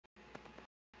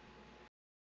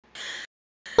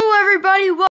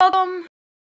everybody, welcome.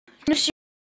 New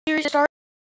series starts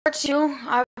soon.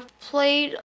 I've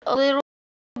played a little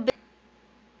bit.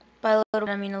 By a little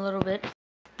bit, I mean a little bit.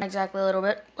 Not exactly a little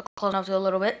bit, but close enough to a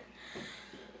little bit.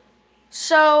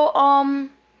 So,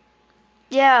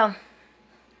 yeah.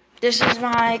 This is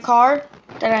my car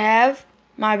that I have.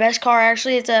 My best car,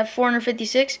 actually. It's a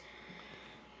 456.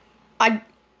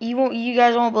 You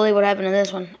guys won't believe what happened to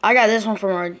this one. I got this one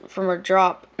from a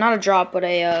drop. Not a drop, but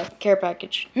a care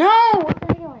package. No! What the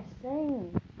heck am I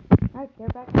saying? Not a care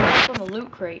package. I got from a loot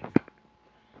crate.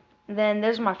 And then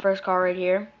this is my first car right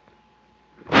here.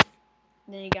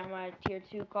 Then you got my tier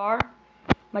 2 car.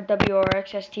 My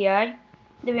WRX STI.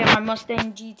 Then we have my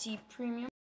Mustang GT Premium.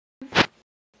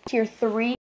 Tier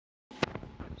 3.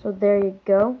 So there you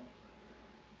go.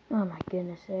 Oh my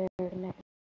goodness.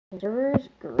 Servers,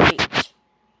 great.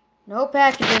 No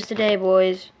packages today,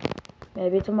 boys.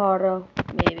 Maybe tomorrow.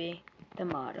 Maybe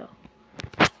tomorrow.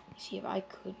 See if I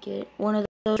could get one of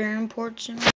those imports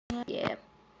in. Yeah.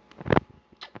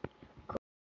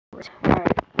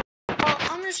 Alright. Well,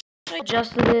 I'm just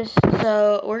adjusted this,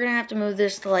 so we're gonna have to move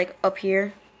this to like up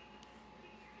here.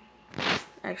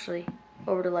 Actually,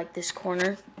 over to like this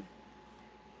corner.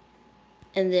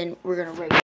 And then we're gonna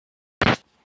rate.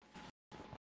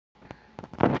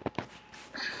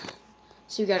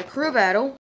 So we got a crew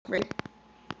battle. Right.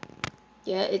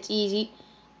 Yeah, it's easy.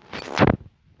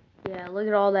 Yeah, look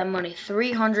at all that money.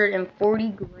 340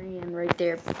 grand right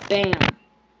there. Bam.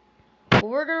 But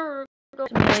we're gonna go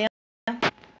to Malia.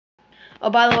 Oh,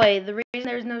 by the way, the reason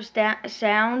there's no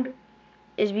sound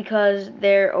is because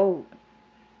oh,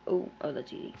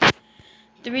 that's easy.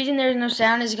 The reason there's no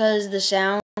sound is because the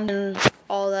sound and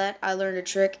all that, I learned a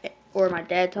trick, or my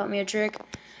dad taught me a trick,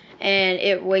 and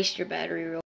it wastes your battery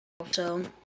real quick. So, if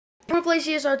you want to play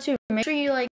CSR2, make sure you,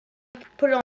 like,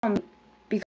 put it on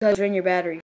because it'll drain your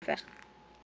battery fast.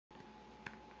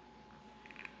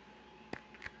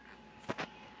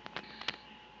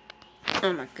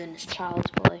 Oh my goodness,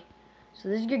 child's play. So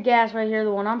this is your gas right here,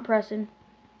 the one I'm pressing.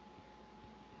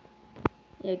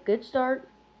 Yeah, good start.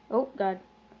 Oh, God.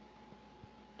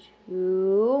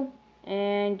 2.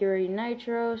 And get ready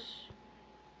nitros.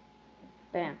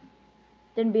 Bam.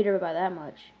 Didn't beat her by that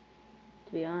much,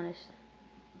 to be honest.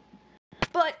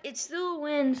 But it's still a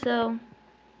win, so.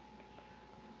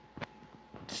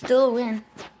 It's still a win.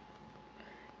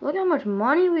 Look how much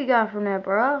money we got from that,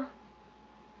 bro.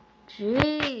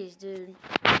 Jeez, dude.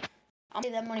 I'll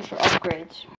need that money for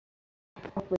upgrades.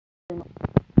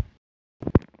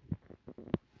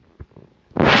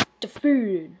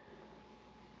 Defeated.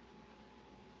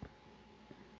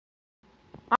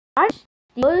 I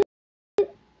steal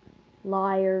it?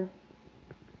 Liar.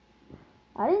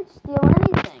 I didn't steal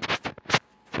anything.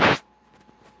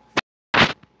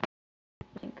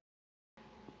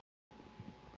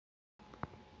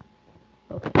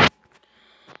 Okay.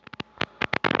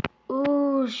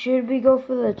 Ooh, should we go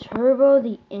for the turbo,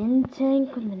 the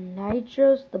in-tank, the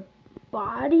nitros, the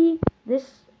body?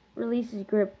 This releases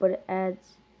grip, but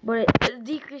it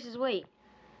decreases weight.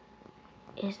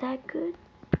 Is that good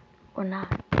or not?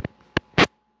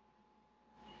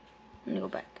 Let me go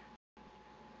back.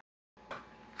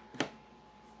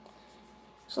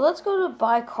 So let's go to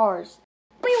buy cars.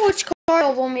 Tell me which car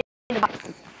you want me to buy.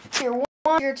 Tier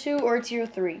 1, Tier 2, or Tier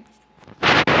 3.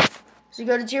 So you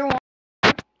go to Tier 1,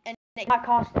 and it not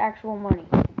cost actual money.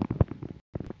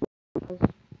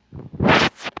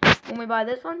 When we buy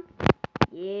this one?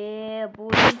 Yeah, boy.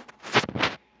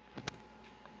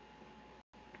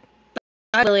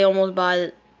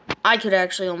 I could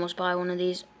actually almost buy one of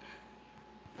these.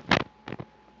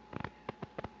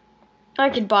 I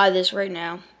could buy this right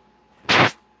now.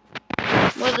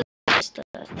 What is this?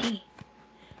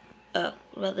 Oh,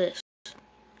 what about this?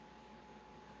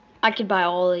 I could buy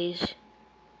all these.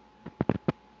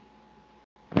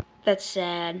 That's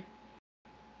sad.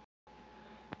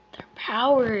 Their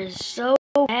power is so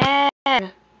bad.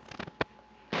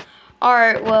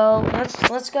 Alright, well,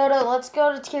 let's go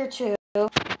to Tier 2.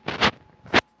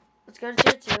 Let's go to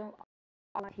Tier 2.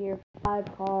 I hear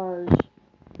 5 cars.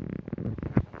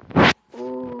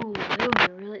 Ooh,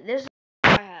 really? This is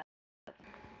what I have.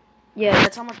 Yeah,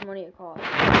 that's how much money it costs.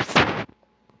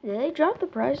 Did they drop the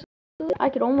price? I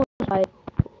could almost buy it.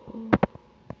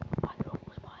 I could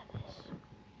almost buy this.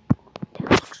 That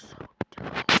looks so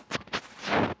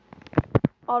dope.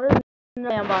 Oh, there's no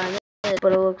way I'm buying this,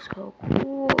 but it looks so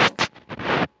cool.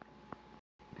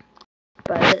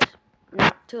 Buy this.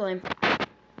 Nah, too lame.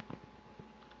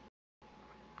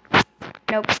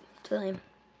 Nope, too lame.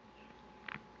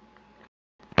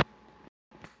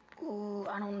 Ooh,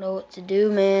 I don't know what to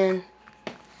do, man.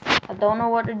 I don't know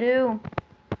what to do.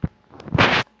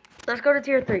 let's go to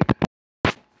tier 3.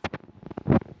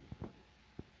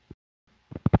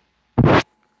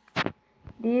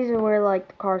 These are where like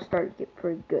the cars start to get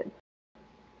pretty good.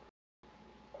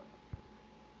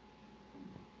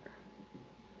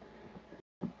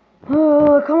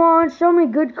 Oh, come on, show me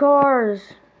good cars.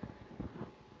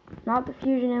 Not the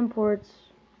Fusion Imports.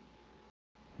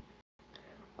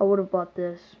 I would have bought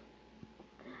this.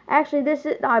 Actually,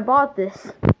 I bought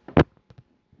this.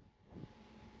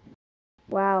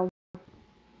 Wow.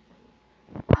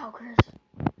 Wow, Chris.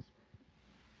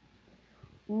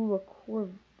 Ooh, a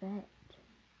Corvette.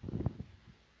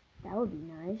 That would be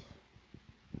nice.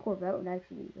 Corvette would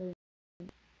actually be really nice.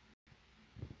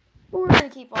 But we're gonna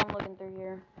keep on looking through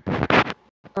here.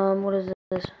 What is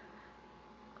this?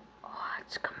 Oh,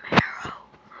 it's Camaro.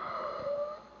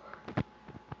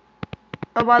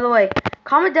 Oh, by the way,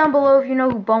 comment down below if you know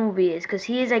who Bumblebee is, because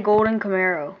he is a golden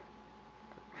Camaro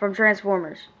from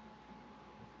Transformers.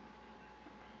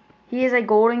 He is a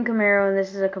golden Camaro, and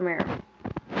this is a Camaro.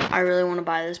 I really want to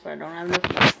buy this, but I don't have enough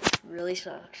money. It really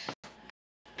sucks.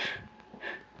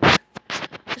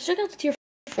 Let's check out the tier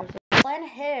 4. Plan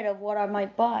ahead of what I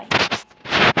might buy.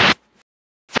 What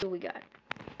do we got?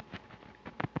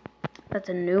 That's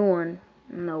a new one.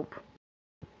 Nope.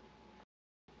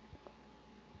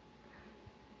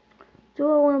 Do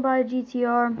I want to buy a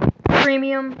GTR?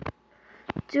 Premium?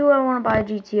 Do I want to buy a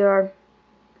GTR?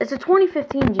 It's a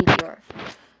 2015 GTR.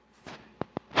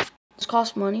 Does it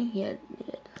cost money? Yeah, it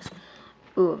does.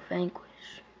 Ooh, a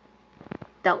Vanquish.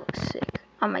 That looks sick.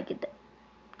 I might get that.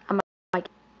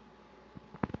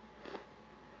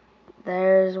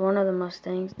 There's one of the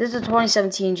Mustangs. This is a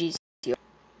 2017 GTR.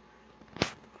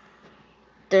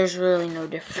 There's really no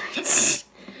difference.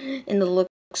 In the looks,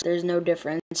 there's no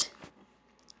difference.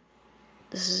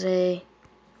 This is a...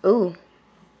 Ooh.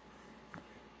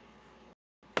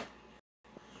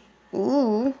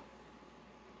 Ooh.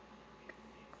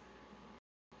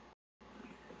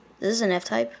 This is an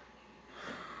F-Type.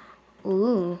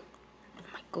 Ooh. I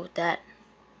might go with that.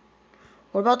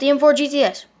 What about the M4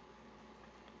 GTS?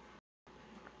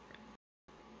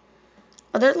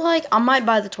 Are there like... I might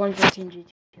buy the 2015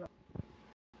 GTR.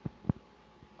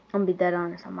 I'm gonna be dead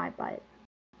honest. I might buy it.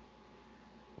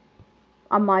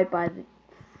 I might buy the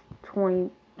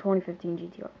 2015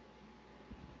 GTR.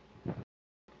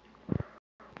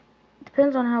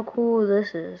 Depends on how cool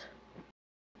this is.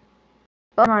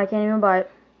 Oh no, I can't even buy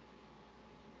it.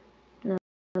 No,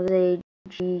 the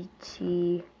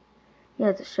GT. Yeah,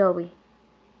 it's a Shelby.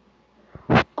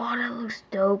 Oh, that looks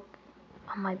dope.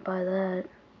 I might buy that.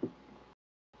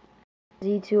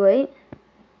 Z28.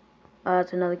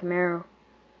 That's another Camaro.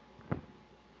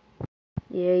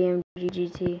 The AMG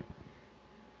GT.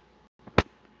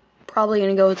 Probably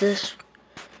gonna go with this.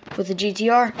 With the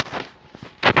GTR.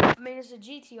 I mean, it's a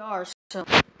GTR, so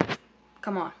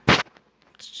come on.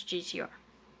 It's a GTR.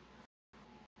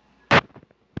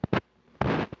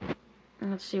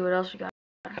 Let's see what else we got.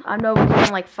 I know we're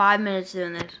doing like 5 minutes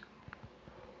doing this.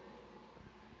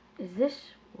 Is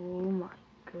this? Oh my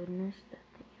goodness, that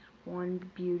thing is one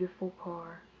beautiful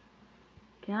car.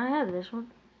 Can I have this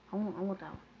one? I want that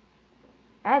one.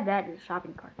 Add that to the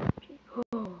shopping cart.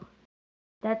 Oh,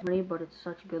 that's money, but it's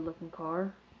such a good looking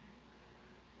car.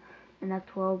 And that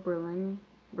 12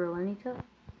 Berlinita.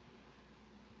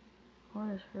 What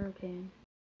is Hurricane?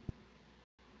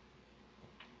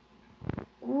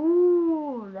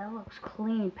 Ooh, that looks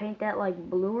clean. Paint that like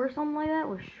blue or something like that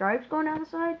with stripes going down the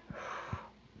side.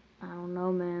 I don't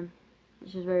know, man.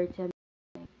 This is very tempting.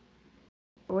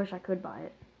 I wish I could buy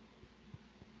it.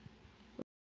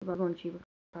 But one cheaper,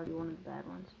 probably one of the bad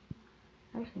ones.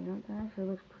 Actually, no, that actually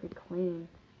looks pretty clean.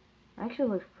 Actually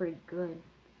looks pretty good.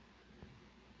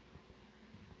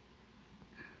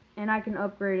 And I can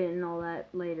upgrade it and all that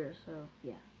later, so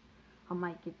yeah. I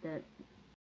might get that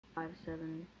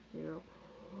 570.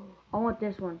 I want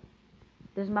this one.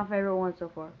 This is my favorite one so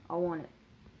far. I want it.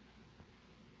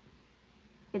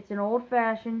 It's an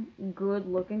old-fashioned,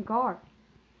 good-looking car.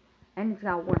 And it's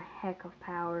got one heck of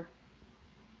power.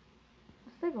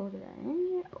 Let's take a look at that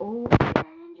engine. Oh, look at that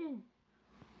engine.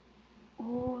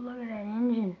 Oh, look at that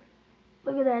engine.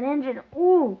 Look at that engine.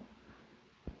 Ooh.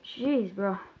 Jeez,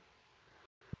 bro.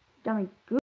 Got me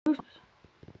goosebumps.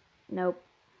 Nope.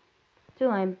 Too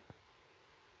lame.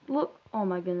 Look. Oh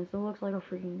my goodness. It looks like a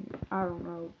freaking... I don't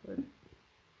know. But is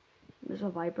this a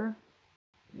Viper?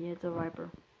 Yeah, it's a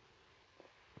Viper.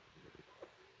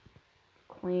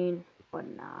 Clean. But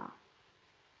nah.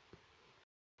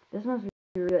 This must be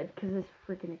good because it's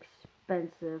freaking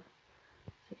expensive.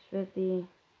 650.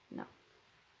 No.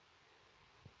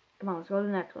 Come on, let's go to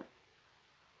the next one.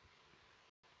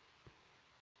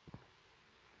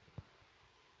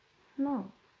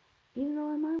 No. Even though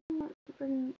I might want the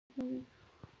freaking...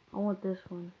 I want this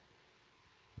one.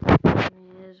 I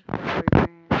mean, it is probably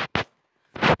grand.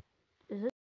 Is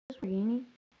this Lamborghini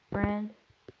brand?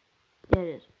 Yeah, it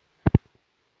is.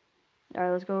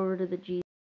 Alright, let's go over to the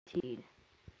GT.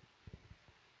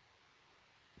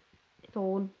 It's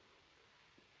old.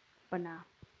 But nah.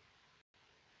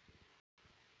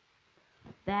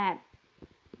 That.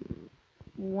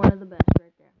 One of the best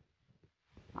right there.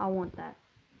 I want that.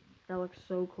 That looks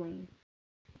so clean.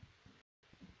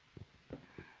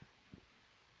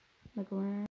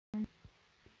 McLaren.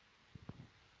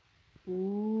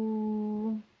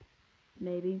 Ooh.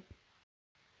 Maybe.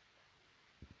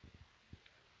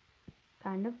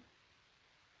 Kind of.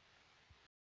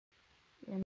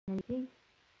 MNT.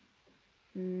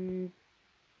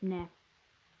 Nah.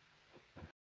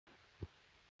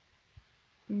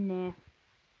 Nah.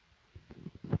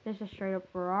 This is straight up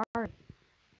Ferrari.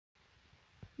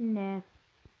 Nah.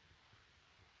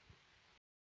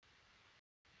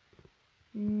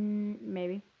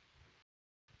 Maybe.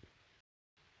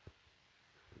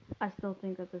 I still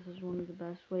think that this is one of the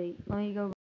best. Wait, let me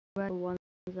go back to one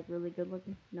that's really good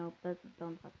looking. Nope, that's a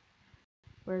dumb fuck.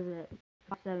 Where is it?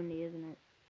 570, isn't it?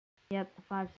 Yep, the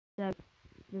 570.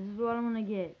 This is what I'm gonna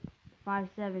get.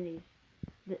 570s.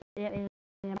 It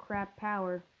is crap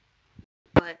power.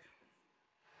 But,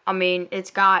 I mean,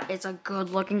 it's a good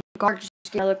looking car. Just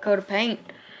get another coat of paint.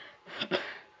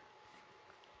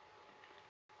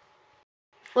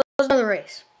 Let's go to the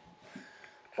race.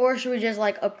 Or should we just,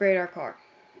 like, upgrade our car?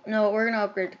 No, we're gonna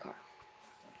upgrade the car.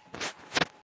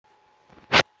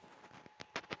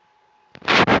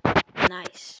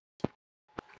 Nice.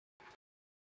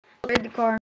 Upgrade the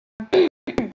car.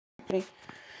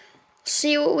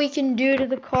 See what we can do to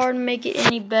the car to make it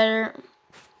any better.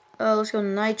 Let's go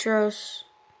nitros,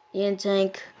 in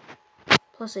tank,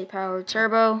 plus a power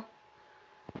turbo.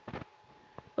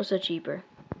 What's the cheaper?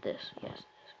 This, yes.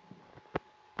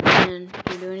 And can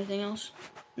we do anything else?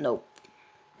 Nope.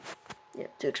 Yeah,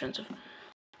 too expensive.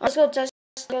 Let's go test.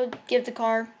 Let's go give the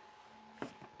car.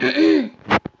 Let's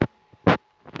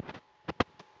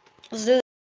do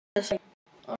this.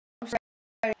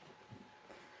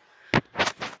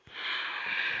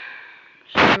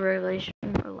 Regulation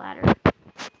or ladder.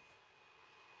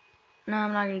 No,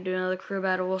 I'm not gonna do another crew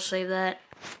battle. We'll save that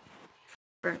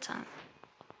for time.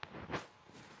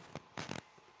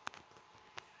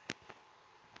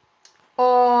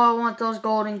 Oh, I want those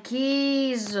golden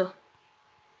keys.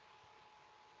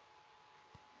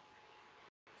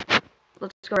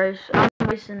 Let's go race. I'm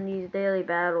racing these daily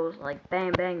battles like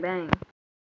bang, bang, bang.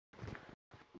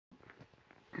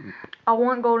 I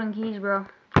want golden keys, bro.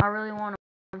 I really want them.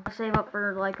 I save up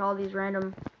for like all these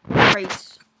random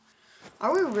races.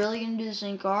 Are we really gonna do the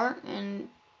same car? And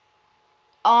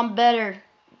I'm better.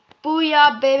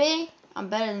 Booyah, baby! I'm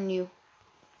better than you.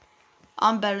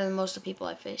 I'm better than most of the people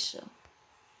I face, so.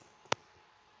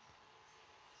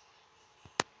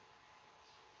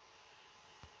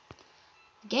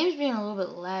 The game's being a little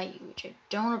bit laggy, which I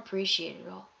don't appreciate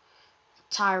at all.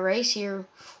 Tie race here.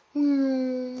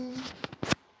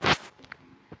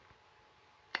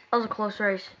 That was a close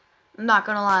race. I'm not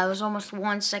gonna lie, it was almost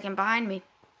 1 second behind me.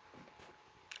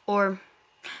 Or,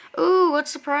 ooh,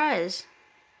 what's the prize?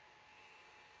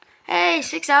 Hey,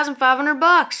 6,500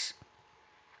 bucks.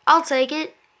 I'll take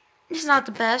it. It's not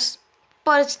the best,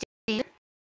 but it's decent.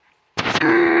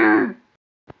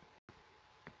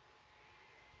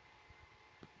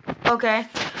 Okay.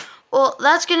 Well,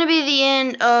 that's going to be the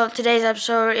end of today's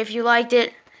episode. If you liked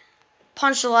it,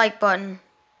 punch the like button.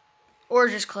 Or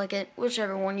just click it,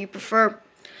 whichever one you prefer.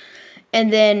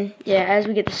 And then, yeah, as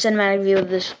we get the cinematic view of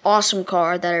this awesome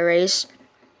car that I raced.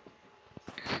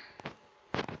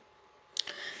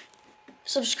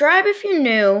 Subscribe if you're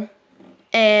new.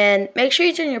 And make sure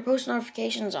you turn your post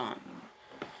notifications on.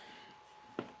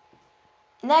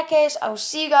 In that case, I will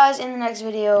see you guys in the next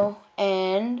video.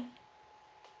 And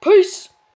peace!